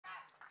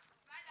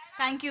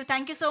Thank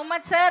you so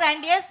much sir.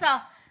 And yes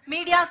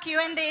media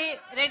Q&A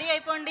ready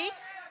అయిపోండి.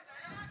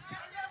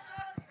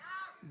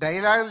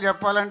 డైలాగులు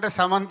చెప్పాలంటే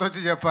సమంత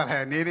వచ్చి చెప్పాలి,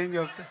 నేనేం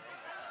చెప్తా.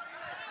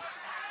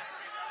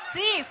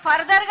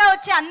 ఫర్దర్ గా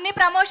వచ్చే అన్ని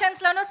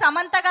ప్రమోషన్స్ లోనూ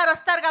సమంత గారు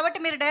వస్తారు కాబట్టి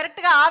మీరు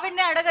డైరెక్ట్ గా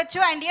ఆవిడనే అడగచ్చు.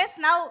 And yes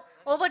now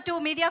over to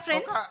media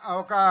friends.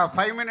 ఒక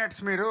 5 minutes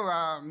మీరు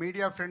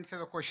మీడియా ఫ్రెండ్స్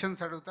ఏదో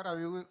క్వశ్చన్స్ అడుగుతారు,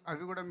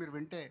 అవి కూడా మీరు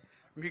వింటే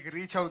మీకు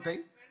రీచ్ అవుతాయి.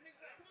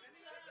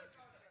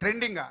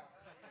 ట్రెండింగా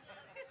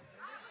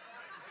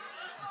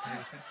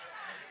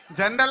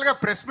జనరల్గా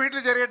ప్రెస్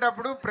మీట్లు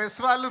జరిగేటప్పుడు ప్రెస్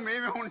వాళ్ళు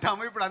మేమే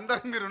ఉంటాము, ఇప్పుడు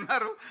అందరూ మీరు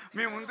ఉన్నారు,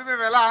 మీ ముందు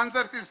మేము ఎలా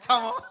ఆన్సర్స్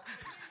ఇస్తామో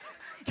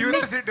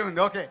క్యూరియాసిటీ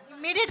ఉంది. Okay,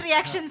 immediate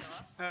reactions.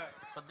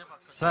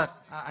 సార్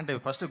అంటే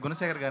ఫస్ట్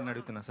గుణశేఖర్ గారిని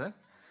అడుగుతున్నా సార్.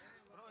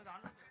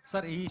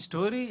 సార్ ఈ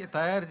స్టోరీ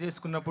తయారు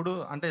చేసుకున్నప్పుడు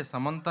అంటే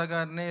సమంత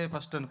గారినే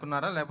ఫస్ట్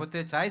అనుకున్నారా లేకపోతే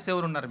చాయిస్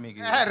ఎవరు ఉన్నారు మీకు?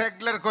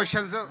 రెగ్యులర్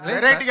క్వశ్చన్స్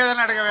వెరైటీగా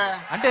ఏదైనా అడగవే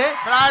అంటే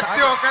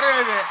ప్రతి ఒక్కరు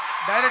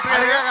డైరెక్ట్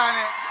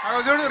అడగగానే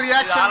చూడు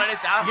రియాక్షన్,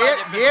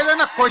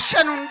 ఏదైనా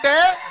క్వశ్చన్ ఉంటే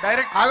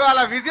డైరెక్ట్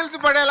అలా విజిల్స్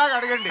పడేలాగా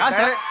అడగండి.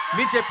 సరే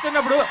మీరు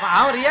చెప్తున్నప్పుడు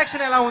ఆమె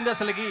రియాక్షన్ ఎలా ఉంది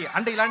అసలుకి?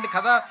 అంటే ఇలాంటి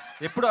కథ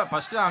ఎప్పుడు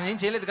ఫస్ట్ ఆమె ఏం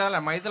చేయలేదు కదా,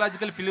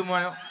 మైథలాజికల్ ఫిలిం,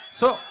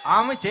 సో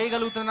ఆమె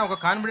చేయగలుగుతున్న ఒక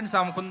కాన్ఫిడెన్స్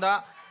ఆమెకుందా?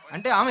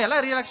 అంటే ఆమె ఎలా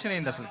రియాక్షన్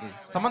అయింది అసలుకి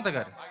సమంత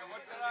గారు?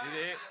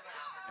 ఇది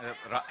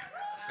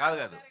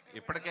కాదు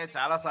ఇప్పటికే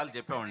చాలాసార్లు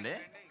చెప్పామండి,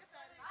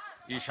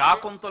 ఈ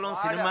శాకుంతలం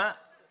సినిమా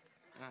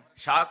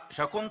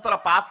శకుంతల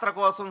పాత్ర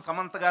కోసం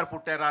సమంత గారు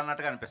పుట్టారా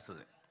అన్నట్టుగా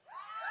అనిపిస్తుంది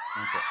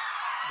అంతే.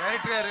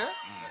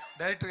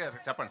 డైరెక్టర్ గారు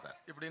చెప్పండి సార్.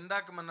 ఇప్పుడు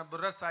ఇందాక మన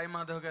బుర్ర సాయి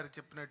మాధవ్ గారు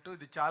చెప్పినట్టు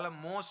ఇది చాలా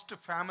మోస్ట్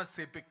ఫేమస్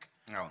ఎపిక్.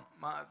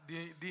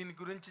 దీని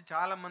గురించి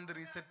చాలా మంది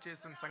రీసెర్చ్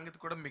చేసిన సంగతి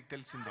కూడా మీకు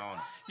తెలిసిందే.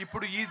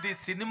 ఇప్పుడు ఇది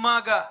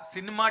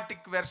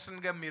సినిమాటిక్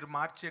వెర్షన్ గా మీరు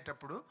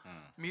మార్చేటప్పుడు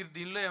మీరు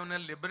దీనిలో ఏమైనా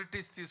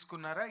లిబర్టీస్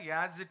తీసుకున్నారా?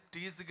 యాజ్ ఇట్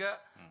ఈజ్ గా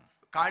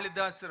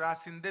కాళిదాస్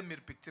రాసిందే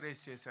మీరు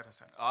పిక్చరైజ్ చేశారా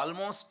సార్?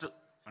 ఆల్మోస్ట్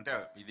అంటే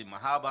ఇది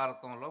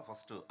మహాభారతంలో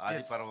ఫస్ట్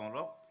ఆది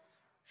పర్వంలో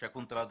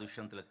శకుంతల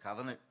దుష్యంతుల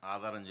కథని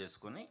ఆధారం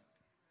చేసుకొని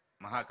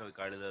మహాకవి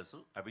కాళిదాసు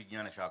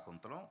అభిజ్ఞాన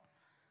శాకుంతలం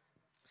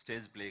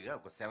స్టేజ్ ప్లేగా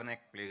ఒక 7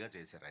 act ప్లేగా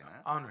చేశారు ఆయన.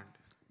 అవునండి.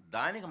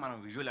 దానికి మనం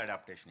విజువల్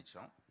అడాప్టేషన్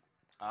ఇచ్చాం.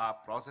 ఆ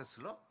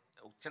ప్రాసెస్లో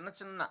చిన్న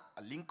చిన్న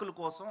లింకుల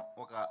కోసం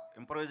ఒక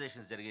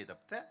ఇంప్రొవైజేషన్స్ జరిగే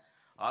తప్పితే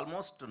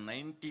ఆల్మోస్ట్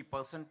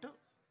 90%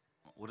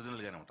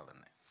 ఒరిజినల్గానే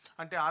ఉంటుందండి.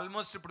 అంటే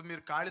ఆల్మోస్ట్ ఇప్పుడు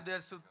మీరు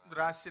కాళిదాసు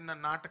రాసిన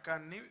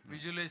నాటకాన్ని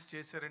విజువలైజ్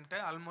చేశారంటే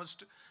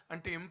ఆల్మోస్ట్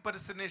అంటే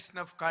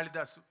ఇంపర్సనేషన్ ఆఫ్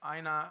కాళిదాసు.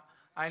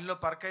 ఆయనలో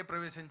పరకాయ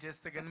ప్రవేశం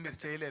చేస్తే కానీ మీరు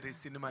చేయలేరు ఈ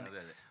సినిమాని.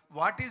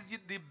 What is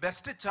the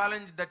best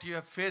challenge that you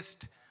have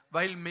faced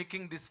while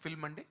making this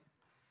film అండి?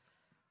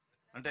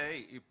 అంటే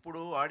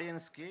ఇప్పుడు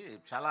ఆడియన్స్కి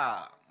చాలా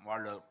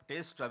వాళ్ళ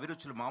టేస్ట్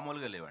అభిరుచులు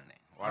మామూలుగా లేవండి.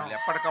 వాళ్ళు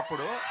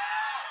ఎప్పటికప్పుడు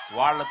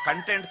వాళ్ళ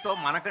కంటెంట్తో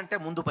మనకంటే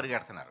ముందు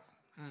పరిగెడుతున్నారు.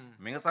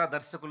 మిగతా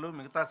దర్శకులు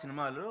మిగతా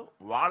సినిమాలు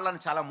వాళ్ళని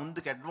చాలా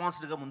ముందుకు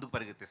అడ్వాన్స్డ్గా ముందుకు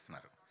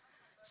పరిగెత్తిస్తున్నారు.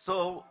 సో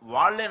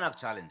వాళ్ళే నాకు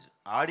ఛాలెంజ్,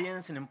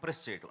 ఆడియన్స్ని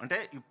ఇంప్రెస్ చేయటం. అంటే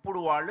ఇప్పుడు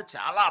వాళ్ళు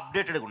చాలా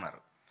అప్డేటెడ్గా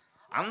ఉన్నారు.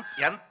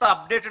 ఎంత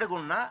అప్డేటెడ్గా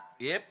ఉన్నా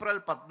ఏప్రిల్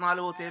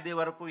 14వ తేదీ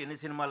వరకు ఎన్ని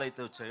సినిమాలు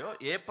అయితే వచ్చాయో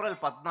ఏప్రిల్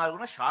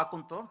 14న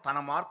శాకుంతలం తన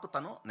మార్కు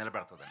తను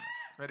నిలబెడుతుందండి.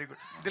 Very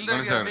good.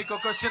 దిల్రాజ్ గారు మీకు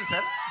ఒక క్వశ్చన్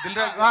సార్.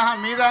 దిల్రాజ్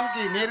మీ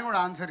దానికి నేను కూడా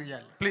ఆన్సర్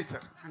ఇవ్వాలి ప్లీజ్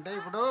సార్. అంటే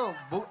ఇప్పుడు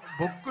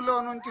బుక్లో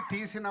నుంచి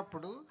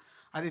తీసినప్పుడు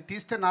అది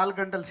తీస్తే 4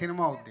 గంటల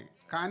సినిమా అవుద్ది,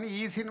 కానీ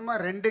ఈ సినిమా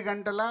 2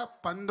 గంటల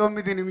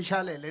 19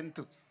 నిమిషాలే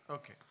లెంత్.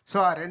 ఓకే. సో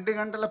ఆ 2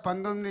 గంటల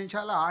 19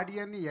 నిమిషాల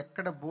ఆడియన్ని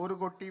ఎక్కడ బోరు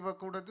కొట్టి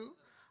ఇవ్వకూడదు,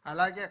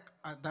 అలాగే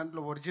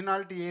దాంట్లో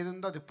ఒరిజినాలిటీ ఏది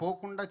ఉందో అది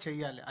పోకుండా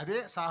చెయ్యాలి. అదే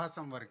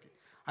సాహసం వరకు,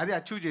 అది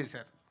అచీవ్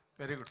చేశారు.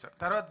 Very good sir.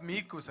 తర్వాత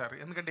మీకు సార్,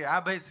 ఎందుకంటే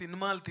 50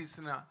 సినిమాలు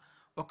తీసిన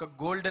ఒక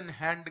గోల్డెన్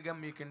హ్యాండ్గా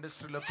మీకు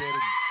ఇండస్ట్రీలో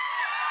పేరుంది.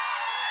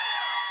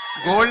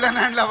 గోల్డెన్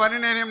హ్యాండ్లు అవన్నీ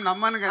నేనేం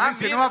నమ్మను, కానీ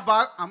సినిమా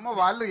బాగా అమ్మ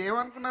వాళ్ళు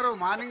ఏమనుకున్నారు,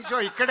 మార్నింగ్ షో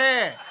ఇక్కడే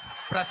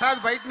ప్రసాద్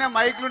బయటనే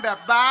మైక్లు ఉంటే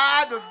అబ్బా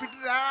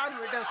దొబ్బిటిరా అని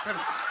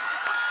పెట్టేస్తారు.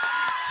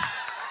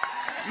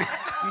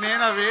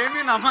 నేను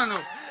అవేమీ నమ్మను.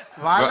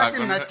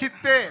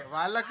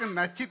 వాళ్ళకి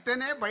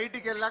నచ్చితేనే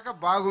బయటికి వెళ్ళాక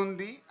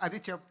బాగుంది అది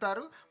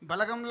చెప్తారు.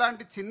 బలగం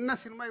లాంటి చిన్న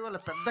సినిమా ఇవాళ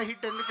పెద్ద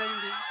హిట్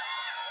ఎందుకయింది?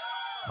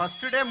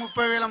 ఫస్ట్ డే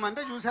 30,000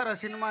 మంది చూసారు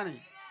ఆ సినిమాని.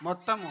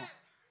 మొత్తము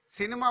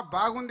సినిమా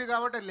బాగుంది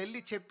కాబట్టి వెళ్ళి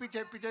చెప్పి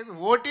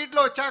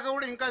ఓటీటీలో వచ్చాక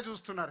కూడా ఇంకా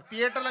చూస్తున్నారు,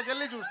 థియేటర్లకు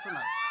వెళ్ళి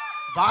చూస్తున్నారు.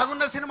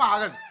 బాగున్న సినిమా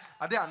ఆగదు.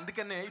 అదే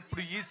అందుకనే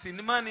ఇప్పుడు ఈ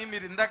సినిమాని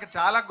మీరు ఇందాక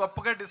చాలా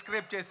గొప్పగా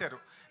డిస్క్రైబ్ చేశారు.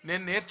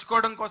 నేను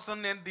నేర్చుకోవడం కోసం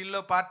నేను దీనిలో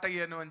పార్ట్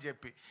అయ్యాను అని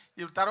చెప్పి,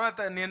 ఈ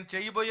తర్వాత నేను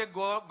చేయబోయే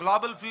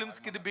గ్లోబల్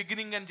ఫిల్మ్స్కి ఇది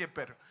బిగినింగ్ అని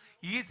చెప్పారు.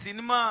 ఈ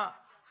సినిమా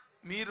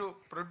మీరు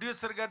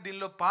ప్రొడ్యూసర్గా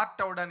దీనిలో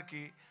పార్ట్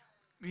అవ్వడానికి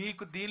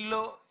మీకు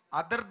దీనిలో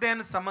అదర్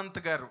దాన్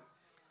సమంత్ గారు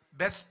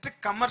బెస్ట్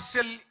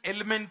కమర్షియల్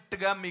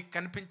ఎలిమెంట్గా మీకు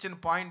కనిపించిన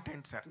పాయింట్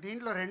ఏంటి సార్?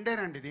 దీంట్లో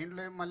రెండేనండి,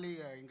 దీంట్లో మళ్ళీ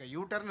ఇంకా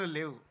యూటర్న్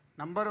లేవు.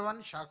 నంబర్ 1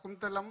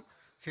 శాకుంతలం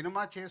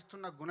సినిమా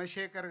చేస్తున్న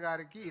గుణశేఖర్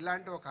గారికి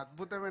ఇలాంటి ఒక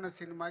అద్భుతమైన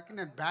సినిమాకి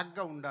నేను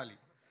బ్యాక్గా ఉండాలి.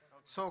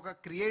 సో ఒక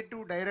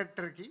క్రియేటివ్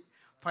డైరెక్టర్కి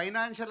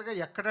ఫైనాన్షియల్గా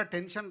ఎక్కడ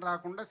టెన్షన్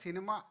రాకుండా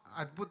సినిమా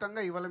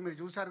అద్భుతంగా ఇవాళ మీరు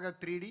చూసారు కదా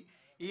 3D,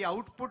 ఈ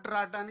అవుట్పుట్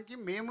రావడానికి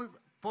మేము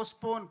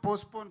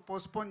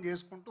పోస్ట్పోన్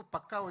చేసుకుంటూ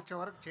పక్కా వచ్చే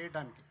వరకు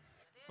చేయడానికి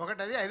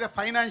ఒకటి అదే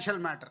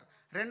ఫైనాన్షియల్ మ్యాటర్.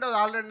 రెండోది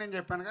ఆల్రెడీ నేను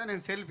చెప్పాను కదా,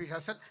 నేను సెల్ఫిష్.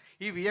 అసలు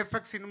ఈ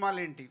విఎఫ్ఎక్స్ సినిమాలు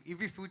ఏంటి,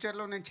 ఇవి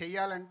ఫ్యూచర్లో నేను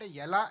చేయాలంటే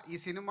ఎలా ఈ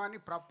సినిమాని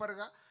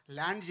ప్రాపర్గా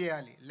ల్యాండ్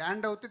చేయాలి,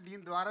 ల్యాండ్ అవుతే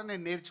దీని ద్వారా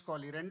నేను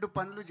నేర్చుకోవాలి. 2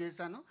 పనులు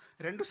చేశాను,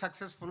 2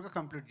 సక్సెస్ఫుల్గా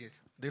కంప్లీట్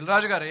చేశాను. దిల్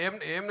రాజు గారు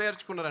ఏం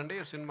నేర్చుకున్నారండి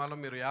ఈ సినిమాలో?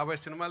 మీరు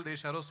 50 సినిమాలు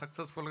తీశారు,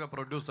 సక్సెస్ఫుల్గా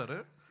ప్రొడ్యూసర్.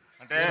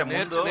 అంటే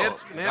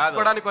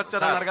నేర్చుకోవడానికి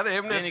వచ్చారన్నారు కదా,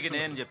 ఏం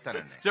నేను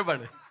చెప్తానండి.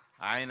 చెప్పండి.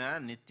 ఆయన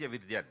నిత్య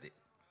విద్యార్థి.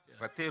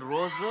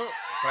 ప్రతిరోజు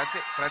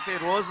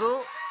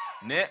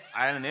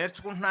ఆయన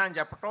నేర్చుకుంటున్నా అని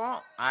చెప్పటం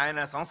ఆయన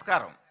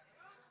సంస్కారం.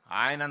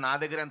 ఆయన నా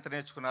దగ్గర ఎంత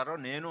నేర్చుకున్నారో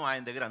నేను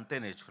ఆయన దగ్గర అంతే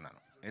నేర్చుకున్నాను.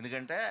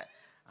 ఎందుకంటే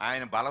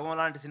ఆయన బలగం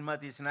లాంటి సినిమా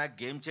తీసినా,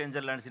 గేమ్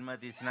చేంజర్ లాంటి సినిమా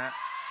తీసినా,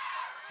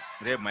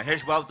 రేపు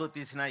మహేష్ బాబుతో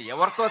తీసినా,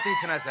 ఎవరితో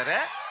తీసినా సరే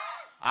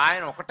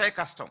ఆయన ఒకటే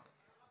కష్టం.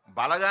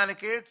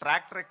 బలగానికి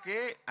ట్రాక్టర్కి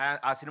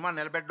ఆ సినిమా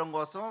నిలబెట్టడం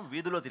కోసం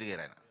వీధిలో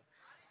తిరిగారు ఆయన.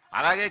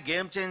 అలాగే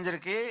గేమ్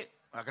చేంజర్కి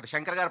అక్కడ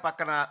శంకర్ గారి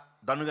పక్కన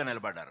దన్నుగా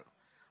నిలబడ్డారు.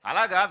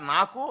 అలాగా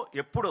నాకు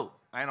ఎప్పుడు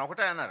ఆయన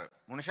ఒకటే అన్నారు,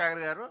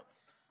 గుణశేఖర్ గారు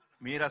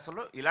మీరు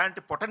అసలు ఇలాంటి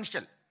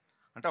పొటెన్షియల్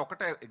అంటే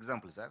ఒకటే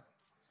ఎగ్జాంపుల్ సార్.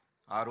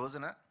 ఆ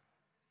రోజున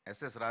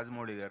ఎస్ఎస్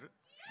రాజమౌళి గారు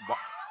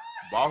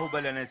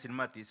బాహుబలి అనే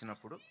సినిమా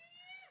తీసినప్పుడు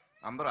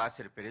అందరూ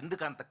ఆశ్చర్యపోయారు,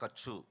 ఎందుకు అంత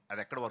ఖర్చు,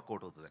 అది ఎక్కడ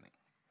వర్కౌట్ అవుతుందని.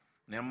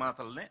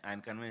 నిర్మాతల్ని ఆయన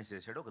కన్విన్స్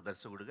చేశాడు, ఒక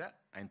దర్శకుడిగా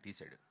ఆయన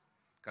తీశాడు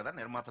కదా,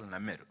 నిర్మాతలు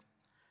నమ్మారు.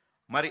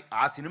 మరి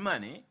ఆ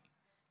సినిమాని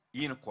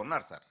ఈయన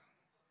కొన్నారు సార్.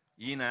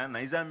 ఈయన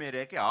నైజాం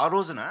ఏరియాకి ఆ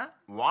రోజున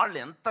వాళ్ళు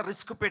ఎంత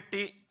రిస్క్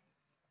పెట్టి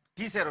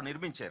తీశారో,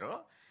 నిర్మించారో,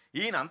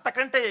 ఈయన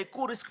అంతకంటే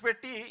ఎక్కువ రిస్క్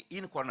పెట్టి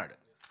ఈయన కొన్నాడు.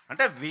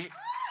 అంటే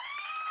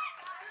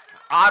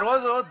ఆ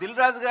రోజు దిల్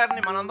రాజు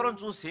గారిని మనందరం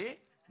చూసి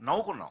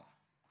నవ్వుకున్నాం.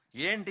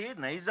 ఏంటి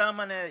నైజాం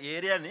అనే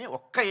ఏరియాని,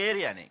 ఒక్క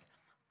ఏరియాని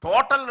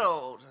టోటల్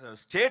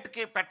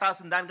స్టేట్కి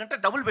పెట్టాల్సిన దానికంటే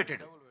డబుల్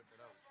పెట్టాడు.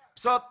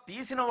 సో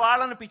తీసిన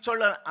వాళ్ళని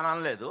పిచ్చోళ్ళు అని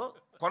అనలేదు,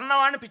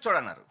 కొన్నవాడిని పిచ్చోడు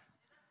అన్నారు.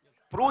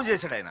 ప్రూవ్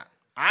చేశాడు ఆయన.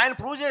 ఆయన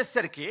ప్రూవ్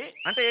చేసేసరికి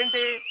అంటే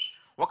ఏంటి,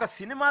 ఒక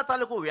సినిమా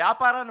తాలూకు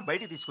వ్యాపారాన్ని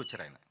బయటికి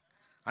తీసుకొచ్చారు ఆయన.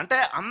 అంటే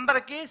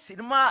అందరికీ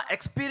సినిమా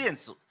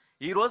ఎక్స్పీరియన్స్.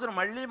 ఈ రోజున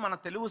మళ్ళీ మన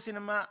తెలుగు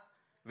సినిమా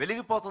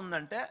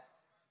వెలిగిపోతుందంటే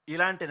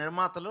ఇలాంటి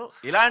నిర్మాతలు,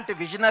 ఇలాంటి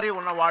విజనరీ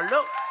ఉన్నవాళ్ళు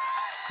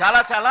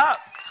చాలా చాలా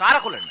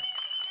కారకులండి.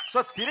 సో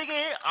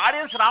తిరిగి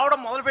ఆడియన్స్ రావడం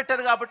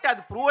మొదలుపెట్టారు కాబట్టి,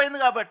 అది ప్రూవ్ అయింది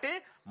కాబట్టి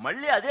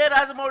మళ్ళీ అదే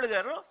రాజమౌళి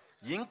గారు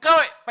ఇంకా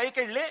పైకి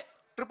వెళ్ళి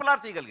RRR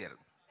తీయగలిగారు.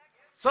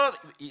 సో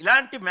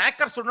ఇలాంటి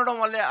మేకర్స్ ఉండడం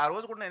వల్లే ఆ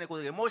రోజు కూడా నేను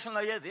కొద్దిగా ఎమోషనల్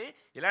అయ్యేది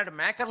ఇలాంటి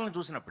మేకర్లను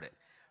చూసినప్పుడే.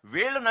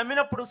 వీళ్ళు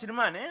నమ్మినప్పుడు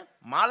సినిమాని,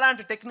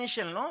 మాలాంటి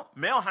టెక్నీషియన్ను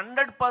మేము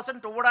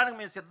 100% ఇవ్వడానికి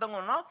మేము సిద్ధంగా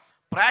ఉన్నాం.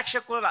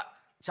 ప్రేక్షకుల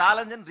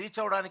ఛాలెంజ్ని రీచ్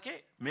అవ్వడానికి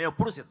మేము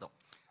ఎప్పుడు సిద్ధం.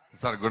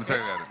 సార్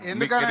గుణశేఖర్ గారు,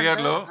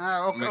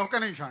 ఒక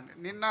నిమిషం అండి.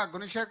 నిన్న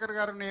గుణశేఖర్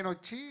గారు నేను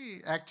వచ్చి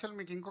యాక్చువల్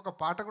మీకు ఇంకొక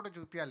పాట కూడా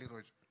చూపించాలి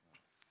ఈరోజు.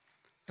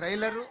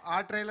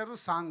 ట్రైలరు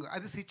సాంగ్,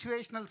 అది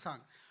సిచ్యువేషనల్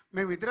సాంగ్.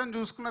 మేమిద్దరం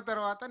చూసుకున్న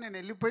తర్వాత నేను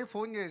వెళ్ళిపోయి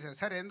ఫోన్ చేశాను,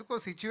 సార్ ఎందుకో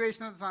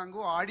సిచ్యువేషనల్ సాంగ్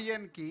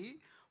ఆడియన్కి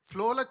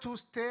ఫ్లోలో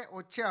చూస్తే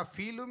వచ్చే ఆ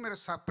ఫీలు మీరు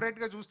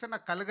సపరేట్గా చూస్తే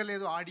నాకు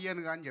కలగలేదు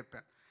ఆడియన్గా అని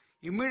చెప్పాను.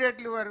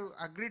 ఇమ్మీడియట్లీ వారు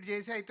అగ్రీడ్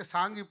చేసి, అయితే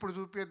సాంగ్ ఇప్పుడు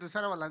చూపించద్దు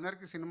సార్,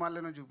 వాళ్ళందరికీ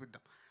సినిమాల్లోనే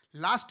చూపిద్దాం.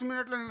 లాస్ట్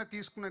మినిట్లో నిన్న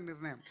తీసుకున్న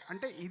నిర్ణయం.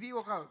 అంటే ఇది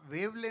ఒక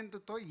వేవ్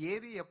లెంత్తో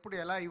ఏది ఎప్పుడు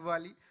ఎలా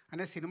ఇవ్వాలి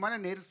అనే సినిమానే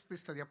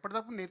నేర్పిస్తుంది.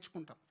 ఎప్పటికప్పుడు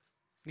నేర్చుకుంటాం,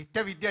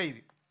 నిత్య విద్య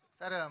ఇది.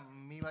 సార్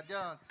మీ మధ్య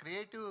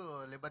క్రియేటివ్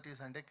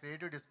లిబర్టీస్ అంటే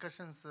క్రియేటివ్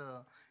డిస్కషన్స్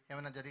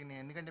ఏమైనా జరిగినాయి?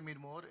 ఎందుకంటే మీరు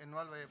మోర్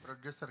ఇన్వాల్వ్ అయ్యే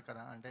ప్రొడ్యూసర్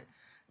కదా, అంటే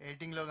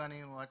ఎడిటింగ్లో కానీ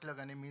వాటిలో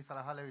కానీ మీ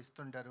సలహాలు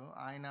ఇస్తుంటారు.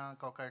 ఆయన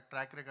ఒక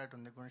ట్రాక్ రికార్డ్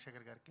ఉంది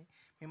గుణశేఖర్ గారికి.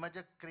 మీ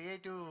మధ్య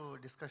క్రియేటివ్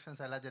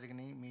డిస్కషన్స్ ఎలా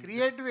జరిగినాయి?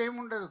 క్రియేటివ్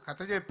ఏముండదు,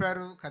 కథ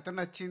చెప్పారు, కథ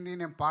నచ్చింది,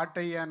 నేను పార్ట్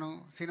అయ్యాను,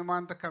 సినిమా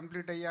అంతా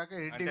కంప్లీట్ అయ్యాక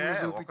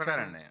ఎడిటింగ్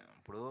చూపించారండి.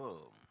 ఇప్పుడు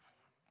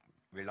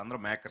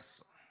వీళ్ళందరూ మేకర్స్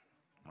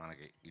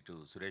మనకి, ఇటు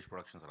సురేష్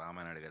ప్రొడక్షన్స్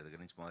రామానాయుడు గారి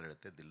దగ్గర నుంచి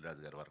మొదలెడితే దిల్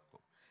రాజు గారి వరకు,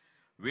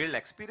 వీళ్ళ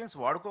ఎక్స్పీరియన్స్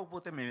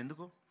వాడుకోకపోతే మేము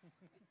ఎందుకు?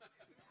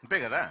 అంతే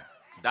కదా,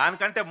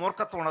 దానికంటే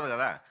మూర్ఖత్వం ఉండదు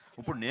కదా.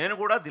 ఇప్పుడు నేను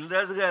కూడా దిల్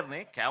రాజు గారిని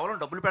కేవలం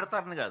డబ్బులు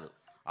పెడతారని కాదు,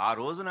 ఆ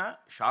రోజున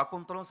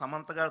శాకుంతలం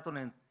సమంత గారితో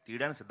నేను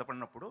తీయడానికి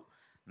సిద్ధపడినప్పుడు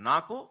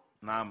నాకు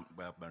నా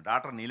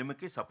డాక్టర్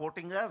నీలిమకి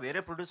సపోర్టింగ్గా వేరే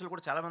ప్రొడ్యూసర్లు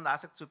కూడా చాలామంది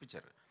ఆసక్తి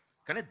చూపించారు.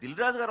 కానీ దిల్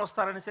రాజు గారు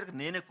వస్తారనేసరికి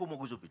నేను ఎక్కువ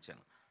మొగ్గు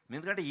చూపించాను.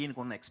 ఎందుకంటే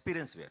ఈయనకు ఉన్న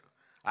ఎక్స్పీరియన్స్ వేరు.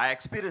 ఆ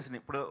ఎక్స్పీరియన్స్ని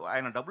ఇప్పుడు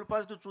ఆయన డబుల్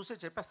పాజిటివ్ చూసే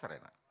చెప్పేస్తారు.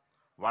 ఆయన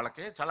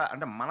వాళ్ళకి చాలా,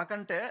 అంటే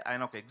మనకంటే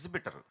ఆయన ఒక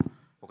ఎగ్జిబిటర్,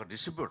 ఒక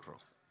డిస్ట్రిబ్యూటర్,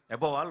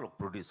 అబవ్ ఆల్ ఒక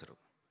ప్రొడ్యూసరు.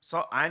 సో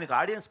ఆయనకు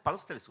ఆడియన్స్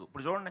పల్స్ తెలుసు.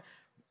 ఇప్పుడు చూడండి,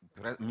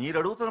 మీరు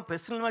అడుగుతున్న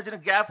ప్రశ్నల మధ్యన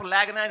గ్యాప్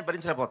లేకనే ఆయన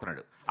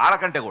భరించలేకపోతున్నాడు.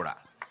 వాళ్ళకంటే కూడా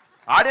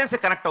ఆడియన్స్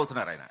కనెక్ట్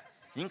అవుతున్నారు ఆయన.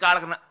 ఇంకా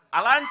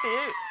వాళ్ళకి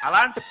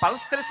అలాంటి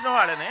పల్స్ తెలిసిన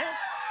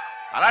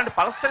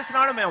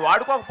వాళ్ళు మేము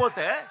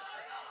వాడుకోకపోతే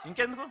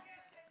ఇంకెందుకు?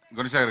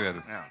 గుణశేఖర్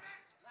గారు,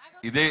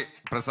 ఇదే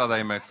ప్రసాద్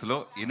ఐమాక్స్ లో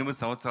 8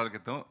 సంవత్సరాల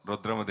క్రితం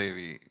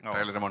రుద్రమదేవి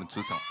ట్రైలర్ మనం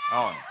చూసాం.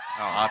 అవును.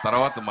 ఆ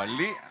తర్వాత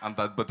మళ్ళీ అంత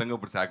అద్భుతంగా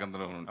ఇప్పుడు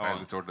శాకంతలం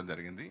ట్రైలర్ చూడడం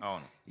జరిగింది.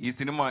 అవును. ఈ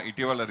సినిమా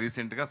ఇటీవల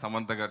రీసెంట్ గా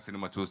సమంత గారి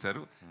సినిమా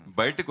చూశారు.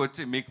 బయటకు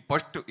వచ్చి మీకు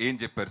ఫస్ట్ ఏం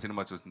చెప్పారు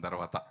సినిమా చూసిన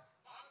తర్వాత?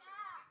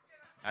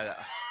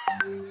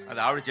 అది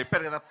ఆవిడ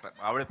చెప్పారు కదా,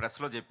 ఆవిడ ప్రెస్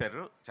లో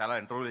చెప్పారు, చాలా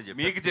ఇంటర్వ్యూలో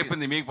చెప్పారు. మీకు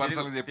చెప్పింది, మీకు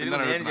పర్సనల్గా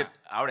చెప్పింది?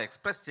 ఆవిడ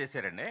ఎక్స్ప్రెస్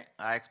చేశారండి.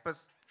 ఆ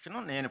ఎక్స్ప్రెషన్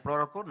నేను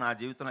ఇప్పటివరకు నా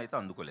జీవితంలో అయితే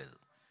అందుకోలేదు.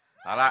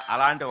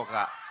 అలాంటి ఒక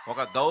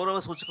ఒక గౌరవ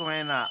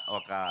సూచకమైన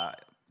ఒక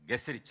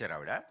గెస్టర్ ఇచ్చారు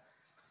ఆవిడ.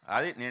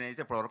 అది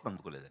నేనైతే ఇప్పటివరకు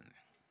అందుకోలేదండి.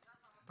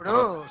 ఇప్పుడు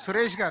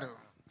సురేష్ గారు,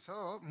 సో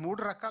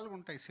 3 రకాలుగా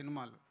ఉంటాయి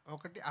సినిమాలు.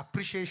 ఒకటి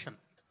అప్రిషియేషన్,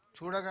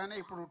 చూడగానే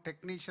ఇప్పుడు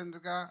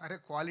టెక్నీషియన్స్గా అరే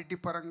క్వాలిటీ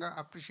పరంగా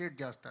అప్రిషియేట్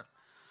చేస్తారు.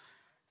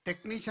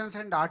 టెక్నీషియన్స్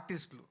అండ్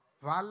ఆర్టిస్టులు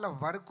వాళ్ళ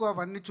వర్క్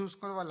అవన్నీ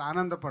చూసుకొని వాళ్ళు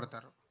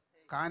ఆనందపడతారు.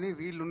 కానీ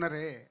వీళ్ళు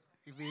ఉన్నారే,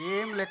 ఇవి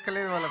ఏం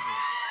లెక్కలేదు వాళ్ళకు.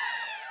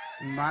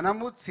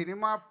 మనము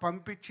సినిమా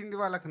పంపించింది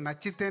వాళ్ళకి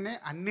నచ్చితేనే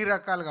అన్ని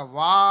రకాలుగా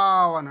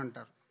వావ్ అని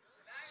అంటారు.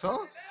 సో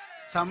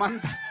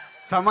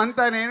సమంత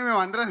నేను మేము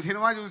అందరం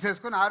సినిమా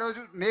చూసేసుకొని ఆ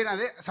రోజు నేను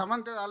అదే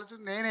సమంత ఆలోచన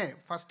నేనే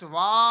ఫస్ట్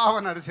వావ్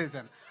అని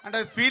అరిసేసాను. అంటే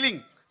అది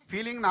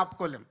ఫీలింగ్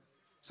ఆపుకోలేం.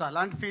 సో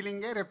అలాంటి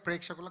ఫీలింగే రేపు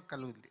ప్రేక్షకులకు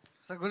కలుగుతుంది.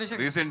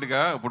 రీసెంట్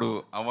గా ఇప్పుడు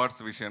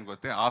అవార్డ్స్ విషయానికి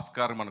వస్తే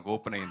ఆస్కార్ మనకు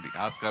ఓపెన్ అయింది.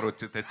 ఆస్కార్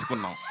వచ్చి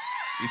తెచ్చుకున్నాం.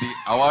 ఇది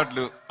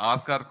అవార్డులు,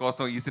 ఆస్కార్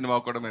కోసం ఈ సినిమా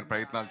కూడా మీరు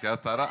ప్రయత్నాలు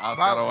చేస్తారా?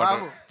 ఆస్కార్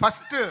అవార్డు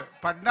ఫస్ట్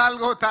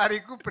 14వ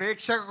తారీఖు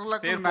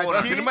ప్రేక్షకులకు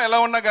సినిమా ఎలా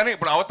ఉన్నా కానీ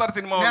ఇప్పుడు అవతార్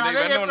సినిమా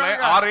ఉన్నాయి,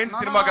 ఆ రేంజ్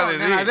సినిమా కదా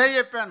ఇది. అదే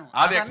చెప్పాను,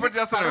 అది ఎక్స్పెక్ట్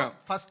చేస్తాను.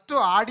 ఫస్ట్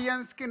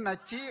ఆడియన్స్ కి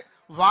నచ్చి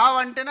వావ్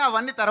అంటేనే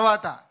అవన్నీ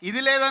తర్వాత. ఇది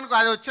లేదనుకో,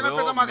 అది వచ్చిన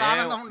పెద్ద మాకు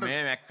ఆనందం ఉండదు.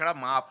 మేము ఎక్కడ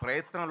మా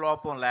ప్రయత్న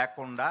లోపం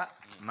లేకుండా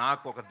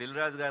నాకు ఒక దిల్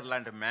రాజు గారు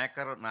లాంటి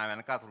మేకర్ నా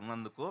వెనకాతలు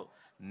ఉన్నందుకు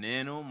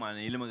నేను, మా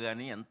నీలిమ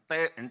కానీ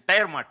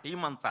ఎంటైర్ మా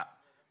టీం అంతా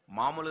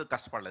మామూలుగా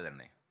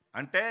కష్టపడలేదండి.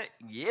 అంటే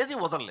ఏది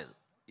వదలలేదు.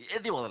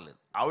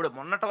 ఆవిడ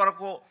మొన్నటి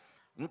వరకు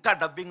ఇంకా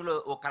డబ్బింగ్లో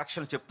ఓ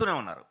కరెక్షన్ చెప్తూనే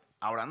ఉన్నారు.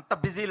 ఆవిడ అంత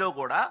బిజీలో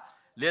కూడా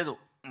లేదు,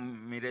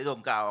 మీరేదో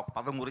ఇంకా ఒక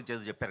పదం గురించి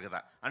ఏదో చెప్పారు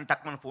కదా అని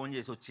టక్మని ఫోన్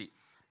చేసి వచ్చి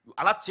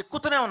అలా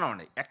చెక్కుతూనే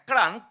ఉన్నామండి. ఎక్కడ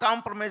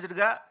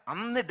అన్కాంప్రమైజ్డ్గా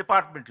అన్ని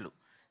డిపార్ట్మెంట్లు.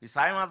 ఈ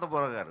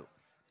సాయిమాధవపుర గారు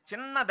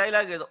చిన్న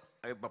డైలాగ్ ఏదో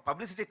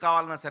పబ్లిసిటీ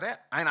కావాలన్నా సరే,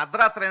 ఆయన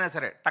అర్ధరాత్రి అయినా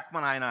సరే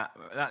టక్మన్ ఆయన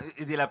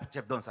ఇది ఇలా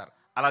చెప్దాం సార్,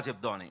 అలా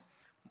చెప్దామని,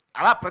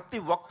 అలా ప్రతి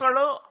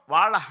ఒక్కళ్ళు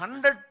వాళ్ళ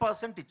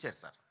 100% ఇచ్చారు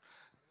సార్.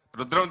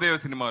 రుద్రమదేవి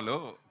సినిమాలో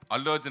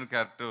అల్లు అర్జున్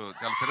క్యారెక్టర్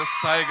చాలా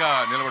చిరస్థాయిగా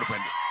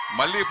నిలబడిపోయింది.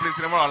 మళ్ళీ ఇప్పుడు ఈ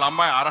సినిమా వాళ్ళ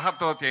అమ్మాయి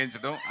అర్హతతో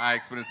చేయించడం, ఆ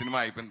ఎక్స్పీరియన్స్ సినిమా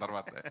అయిపోయిన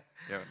తర్వాత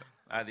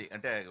అది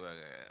అంటే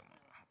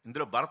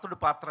ఇందులో భరతుడి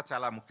పాత్ర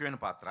చాలా ముఖ్యమైన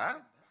పాత్ర.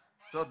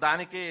 సో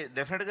దానికి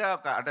డెఫినెట్గా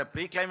ఒక అంటే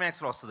ప్రీ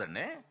క్లైమాక్స్లో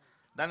వస్తుందండి.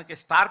 దానికి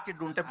స్టార్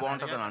కిడ్ ఉంటే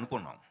బాగుంటుందని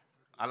అనుకున్నాం.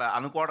 అలా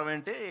అనుకోవడం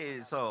ఏంటి,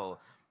 సో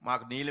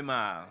మాకు నీలిమ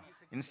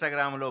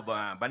ఇన్స్టాగ్రామ్లో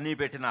బన్నీ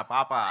పెట్టిన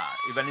పాప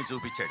ఇవన్నీ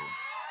చూపించాడు.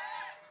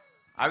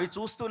 అవి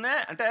చూస్తూనే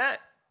అంటే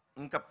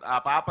ఇంకా ఆ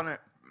పాపని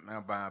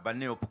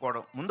బన్నీ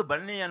ఒప్పుకోవడం. ముందు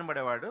బన్నీ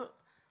అనబడేవాడు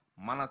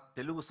మన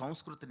తెలుగు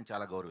సంస్కృతిని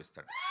చాలా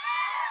గౌరవిస్తాడు.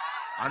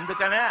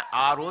 అందుకనే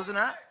ఆ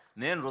రోజున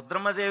నేను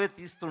రుద్రమదేవి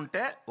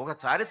తీస్తుంటే ఒక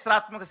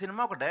చారిత్రాత్మక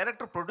సినిమా ఒక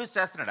డైరెక్టర్ ప్రొడ్యూస్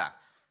చేస్తున్నాడా,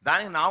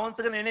 దానికి నా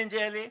వంతుగా నేనేం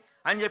చేయాలి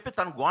అని చెప్పి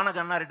తను గోన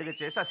గన్నారెడ్డిగా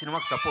చేసి ఆ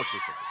సినిమాకి సపోర్ట్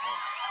చేశాడు.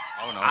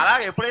 అలా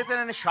ఎప్పుడైతే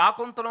నేను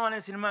శాకుంతలం అనే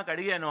సినిమాకి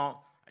అడిగానో,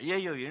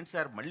 అయ్యయ్యో ఏంటి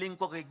సార్ మళ్ళీ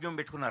ఇంకొక యజ్ఞం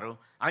పెట్టుకున్నారు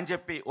అని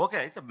చెప్పి, ఓకే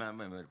అయితే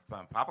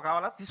పాప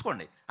కావాలా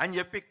తీసుకోండి అని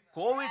చెప్పి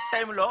కోవిడ్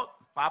టైంలో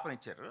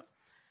పాపనిచ్చారు.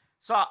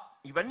 సో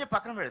ఇవన్నీ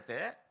పక్కన పెడితే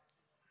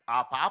ఆ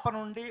పాప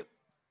నుండి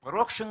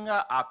పరోక్షంగా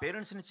ఆ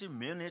పేరెంట్స్ నుంచి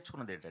మేము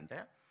నేర్చుకున్నది ఏంటంటే,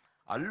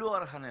 అల్లు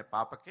అర్హ అనే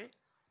పాపకి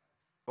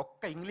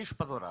ఒక్క ఇంగ్లీష్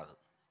పదం రాదు,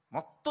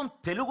 మొత్తం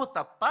తెలుగు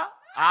తప్ప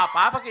ఆ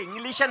పాపకి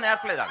ఇంగ్లీషే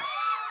నేర్పలేదు వాళ్ళు.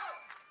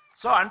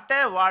 సో అంటే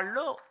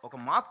వాళ్ళు ఒక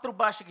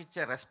మాతృభాషకి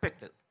ఇచ్చే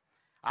రెస్పెక్ట్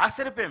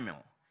ఆశ్చర్యపోయాం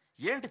మేము.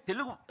 ఏంటి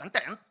తెలుగు అంటే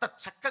ఎంత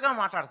చక్కగా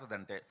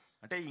మాట్లాడుతుందంటే,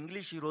 అంటే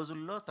ఇంగ్లీష్ ఈ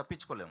రోజుల్లో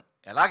తప్పించుకోలేము,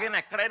 ఎలాగైనా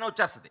ఎక్కడైనా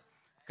వచ్చేస్తుంది.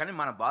 కానీ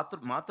మన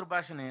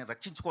మాతృభాషని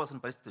రక్షించుకోవాల్సిన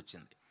పరిస్థితి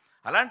వచ్చింది.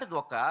 అలాంటిది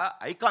ఒక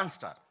ఐకాన్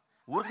స్టార్,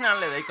 ఊరికనే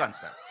అనలేదు ఐకాన్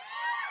స్టార్.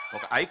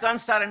 ఒక ఐకాన్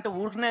స్టార్ అంటే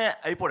ఊరికనే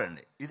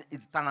అయిపోడండి.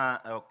 ఇది తన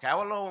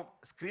కేవలం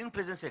స్క్రీన్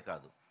ప్రెజెన్సే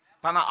కాదు,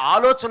 తన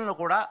ఆలోచనలు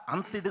కూడా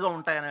అంత ఇదిగా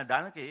ఉంటాయనే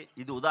దానికి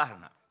ఇది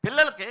ఉదాహరణ.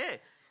 పిల్లలకి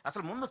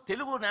అసలు ముందు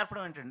తెలుగు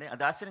నేర్పడం ఏంటండి,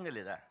 అది ఆశ్చర్యంగా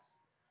లేదా?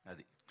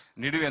 అది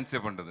నిడివి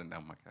ఎంతసేపు ఉంటుందండి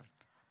అమ్మ క్యారెక్టర్?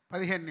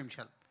 15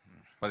 నిమిషాలు.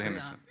 15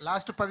 నిమిషాలు.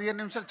 లాస్ట్ 15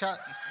 నిమిషాలు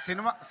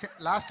సినిమా.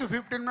 లాస్ట్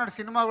 15 మినిట్స్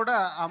సినిమా కూడా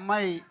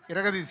అమ్మాయి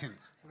ఇరగదీసింది.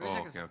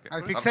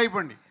 అది ఫిక్స్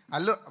అయిపోండి.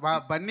 అల్లు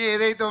బన్నీ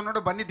ఏదైతే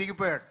ఉన్నాడో బన్నీ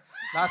దిగిపోయాడు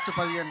లాస్ట్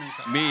 15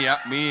 నిమిషాలు.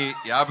 మీ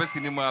 50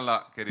 సినిమాల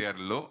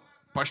కెరియర్లో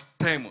first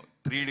time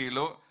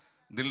 3Dలో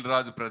Dil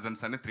Raju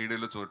presence అని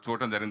 3Dలో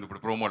చూడటం జరిగింది.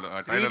 ఇప్పుడు ప్రోమోలో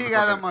 3D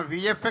కాదమ్మా,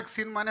 విఎఫ్ఎక్స్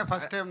సినిమానే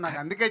ఫస్ట్ టైం నాకు,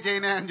 అందుకే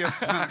చేయనే అని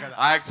చెప్తున్నాను కదా.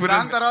 ఆ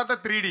ఎక్స్పీరియన్స్ తర్వాత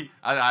 3D,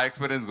 అది ఆ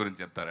ఎక్స్పీరియన్స్ గురించి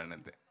చెప్తారండి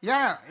అంతే. Yeah,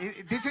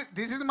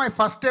 this is my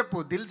first step.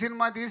 Dil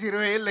cinema తీసి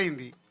 20 ఏళ్ళు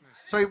అయింది.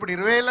 సో ఇప్పుడు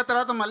 20 ఏళ్ళ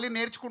తర్వాత మళ్ళీ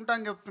నేర్చుకుంటా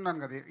అని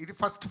చెప్తున్నాను కదా. ఇది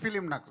ఫస్ట్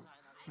ఫిలిం నాకు,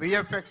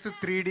 విఎఫ్ఎక్స్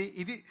 3D.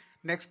 ఇది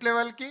నెక్స్ట్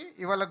లెవెల్కి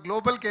ఇవాళ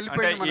గ్లోబల్కి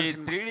వెళ్ళిపోయింది. ఈ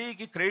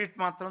 3Dకి క్రెడిట్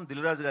మాత్రం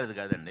దిల్ రాజు గారిది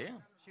కాదండి,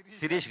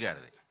 శిరీష్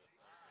గారిది.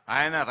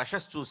 ఆయన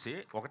రషస్ చూసి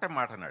ఒకటే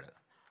మాట అన్నాడు,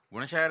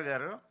 గుణశేఖర్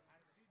గారు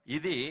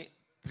ఇది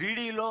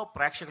 3Dలో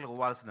ప్రేక్షకులకు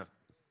ఇవ్వాల్సిన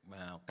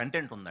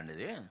కంటెంట్ ఉందండి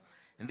ఇది.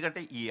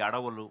 ఎందుకంటే ఈ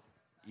అడవులు,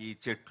 ఈ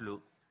చెట్లు,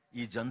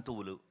 ఈ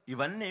జంతువులు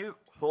ఇవన్నీ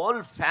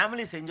హోల్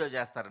ఫ్యామిలీస్ ఎంజాయ్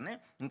చేస్తారని.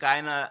 ఇంకా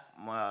ఆయన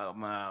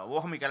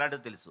ఊహ మీకు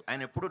ఎలాంటిదో తెలుసు,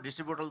 ఆయన ఎప్పుడు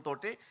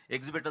డిస్ట్రిబ్యూటర్లతోటి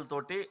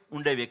ఎగ్జిబిటర్లతోటి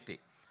ఉండే వ్యక్తి.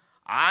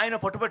 ఆయన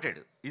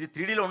పట్టుబట్టాడు ఇది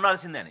 3Dలో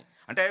ఉండాల్సిందే అని.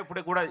 అంటే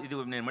ఇప్పుడు కూడా ఇది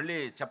నేను మళ్ళీ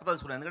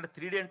చెప్పదలుచుకున్నాను, ఎందుకంటే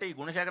 3D అంటే ఈ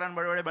గుణశేఖరాన్ని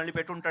పడివాడే మళ్ళీ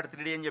పెట్టి ఉంటాడు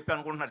 3D అని చెప్పి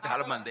అనుకుంటున్నారు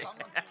చాలామంది.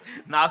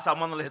 నాకు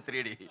సంబంధం లేదు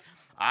 3D.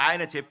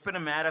 ఆయన చెప్పిన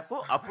మేరకు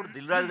అప్పుడు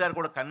దిల్ రాజు గారు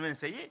కూడా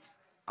కన్విన్స్ అయ్యి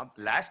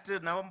లాస్ట్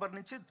నవంబర్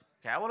నుంచి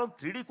కేవలం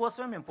 3D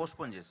కోసమే మేము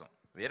పోస్ట్పోన్ చేసాం.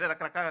 వేరే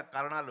రకరకాల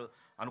కారణాలు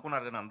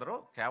అనుకున్నారు కానీ అందరూ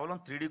కేవలం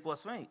 3D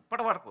కోసమే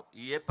ఇప్పటి వరకు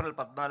ఈ ఏప్రిల్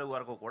 14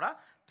 వరకు కూడా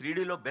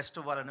 3Dలో బెస్ట్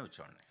ఇవ్వాలని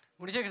వచ్చామండి.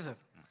 గుడిశేఖర్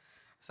సార్,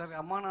 సార్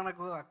అమ్మా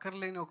నాన్నకు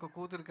అక్కర్లేని ఒక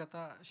కూతురు కథ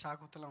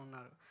శాకుంతలం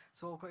ఉన్నారు.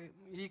 సో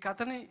ఈ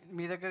కథని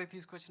మీ దగ్గరికి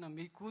తీసుకొచ్చిన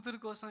మీ కూతురు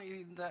కోసం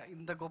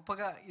ఇంత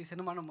గొప్పగా ఈ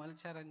సినిమాను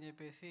మలిచారని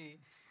చెప్పేసి.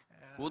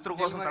 కూతురు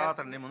కోసం తర్వాత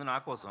అండి, ముందు నా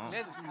కోసం.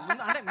 లేదు,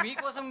 అంటే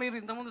మీకోసం మీరు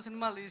ఇంతకుముందు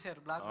సినిమాలు తీశారు,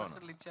 బ్లాక్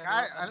బస్టర్లు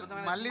ఇచ్చారు.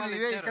 మళ్ళీ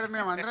ఇదే ఇక్కడ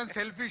మేము అందరం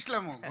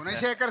సెల్ఫిష్లము.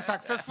 గుణశేఖర్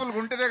సక్సెస్ఫుల్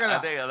ఉంటేనే కదా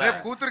రేపు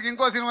కూతురికి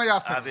ఇంకో సినిమా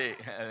చేస్తారు.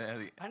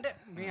 అంటే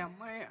మీ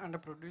అమ్మాయి అంటే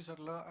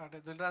ప్రొడ్యూసర్లో అంటే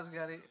దిల్ రాజు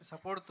గారి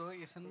సపోర్ట్తో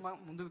ఈ సినిమా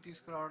ముందుకు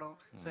తీసుకురావడం,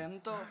 సో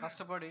ఎంతో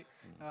కష్టపడి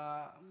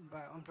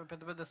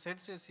పెద్ద పెద్ద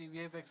సెట్స్ చేసి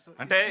విఎఫ్ఎక్స్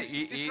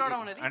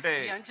తీసుకురావడం అనేది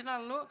ఈ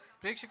అంచనాలను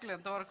ప్రేక్షకులు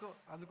ఎంతవరకు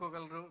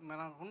అందుకోగలరు?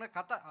 మనకున్న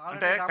కథ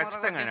అంటే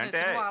ఖచ్చితంగా అంటే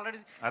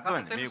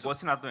అర్థమైంది, మీ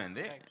క్వశ్చన్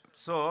అర్థమైంది.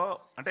 సో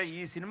అంటే ఈ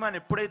సినిమాని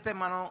ఎప్పుడైతే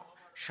మనం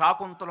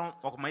శాకుంతలం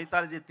ఒక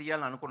మైథాలజీ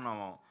తీయాలని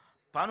అనుకున్నామో,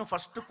 తాను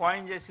ఫస్ట్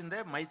కాయిన్ చేసిందే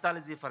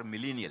మైథాలజీ ఫర్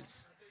మిలీనియల్స్.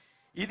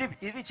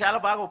 ఇది చాలా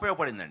బాగా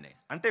ఉపయోగపడిందండి.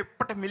 అంటే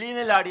ఇప్పటి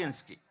మిలీనియల్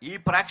ఆడియన్స్కి, ఈ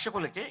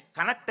ప్రేక్షకులకి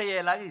కనెక్ట్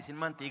అయ్యేలాగా ఈ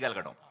సినిమాని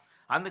తీయగలగడం.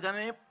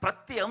 అందుకని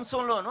ప్రతి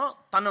అంశంలోనూ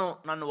తను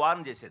నన్ను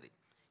వార్న్ చేసేది,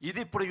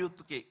 ఇది ఇప్పుడు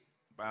యూత్కి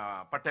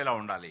పట్టేలా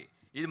ఉండాలి,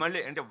 ఇది మళ్ళీ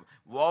అంటే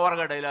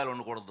ఓవర్గా డైలాగ్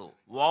ఉండకూడదు,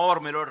 ఓవర్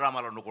మెలో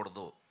డ్రామాలు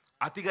ఉండకూడదు,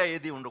 అతిగా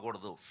ఏది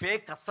ఉండకూడదు,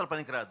 ఫేక్ అస్సలు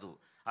పనికిరాదు.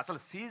 అసలు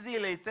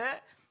సీజీలు అయితే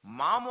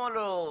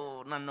మామూలు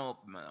నన్ను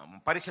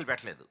పరీక్షలు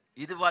పెట్టలేదు,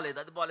 ఇది బాలేదు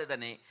అది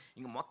బాలేదని.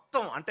 ఇంక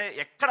మొత్తం అంటే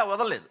ఎక్కడ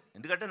వదలలేదు.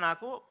 ఎందుకంటే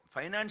నాకు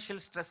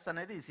ఫైనాన్షియల్ స్ట్రెస్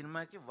అనేది ఈ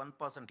సినిమాకి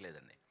 1%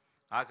 లేదండి.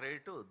 ఆ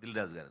క్రెడిట్ దిల్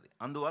రాజు గారిది.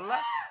 అందువల్ల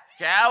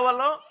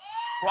కేవలం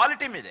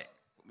క్వాలిటీ మీదే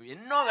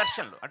ఎన్నో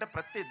వెర్షన్లు అంటే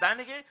ప్రతి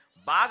దానికి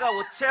బాగా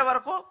వచ్చే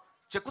వరకు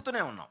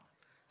చెక్కుతూనే ఉన్నాం.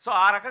 సో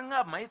ఆ రకంగా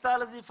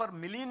మైథాలజీ ఫర్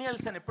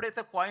మిలీనియల్స్ అని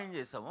ఎప్పుడైతే కాయిన్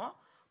చేసామో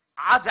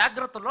ఆ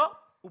జాగ్రత్తలో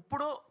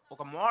ఇప్పుడు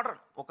ఒక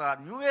మోడర్న్ ఒక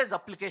న్యూ ఏజ్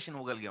అప్లికేషన్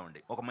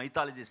ఇవ్వగలిగామండి ఒక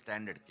మైథాలజీ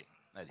స్టాండర్డ్కి.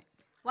 అది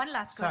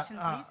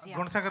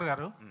గుణశేఖర్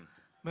గారు,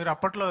 మీరు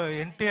అప్పట్లో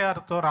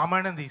ఎన్టీఆర్తో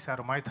రామాయణం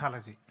తీశారు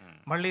మైథాలజీ,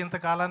 మళ్ళీ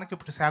ఇంతకాలానికి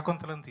ఇప్పుడు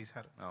శాకుంతలం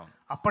తీశారు.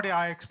 అప్పటి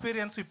ఆ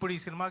ఎక్స్పీరియన్స్ ఇప్పుడు ఈ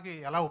సినిమాకి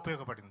ఎలా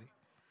ఉపయోగపడింది?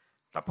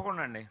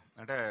 తప్పకుండా అండి.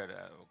 అంటే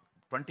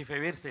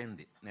 25 years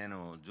అయింది నేను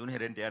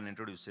జూనియర్ ఎన్టీఆర్ని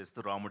ఇంట్రొడ్యూస్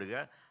చేస్తూ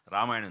రాముడిగా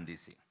రామాయణం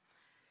తీసి.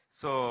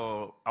 సో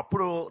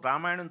అప్పుడు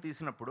రామాయణం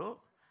తీసినప్పుడు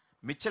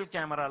మిచ్చల్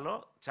కెమెరాలో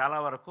చాలా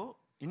వరకు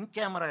ఇన్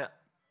కెమెరా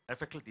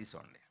ఎఫెక్ట్లు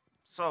తీసుకోండి.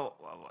 సో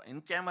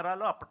ఇన్